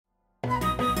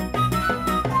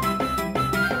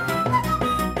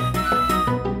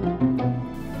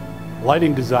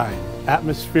lighting design,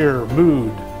 atmosphere,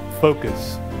 mood,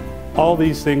 focus. All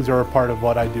these things are a part of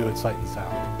what I do at Sight and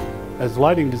Sound. As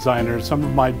lighting designer, some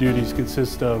of my duties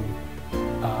consist of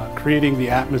creating the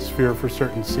atmosphere for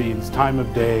certain scenes, time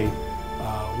of day,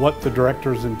 what the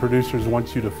directors and producers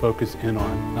want you to focus in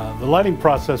on. The lighting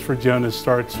process for JONAH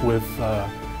starts with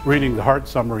reading the heart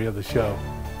summary of the show.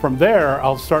 From there,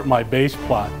 I'll start my base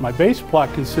plot. My base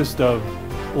plot consists of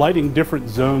lighting different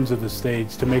zones of the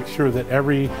stage to make sure that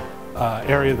every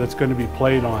area that's going to be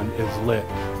played on is lit.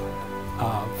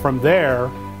 From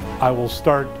there, I will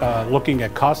start looking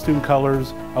at costume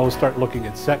colors. I will start looking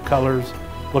at set colors,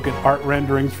 look at art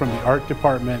renderings from the art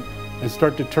department, and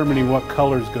start determining what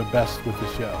colors go best with the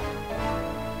show.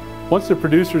 Once the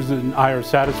producers and I are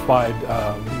satisfied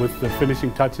with the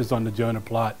finishing touches on the JONAH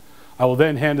plot, I will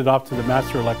then hand it off to the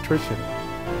master electrician.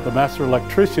 The master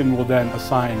electrician will then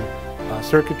assign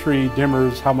circuitry,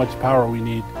 dimmers, how much power we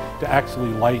need to actually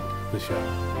light the show.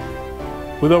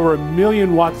 With over 1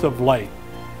 million watts of light,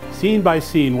 scene by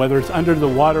scene, whether it's under the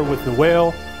water with the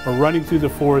whale or running through the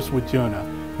forest with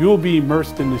JONAH, you will be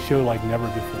immersed in the show like never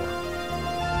before.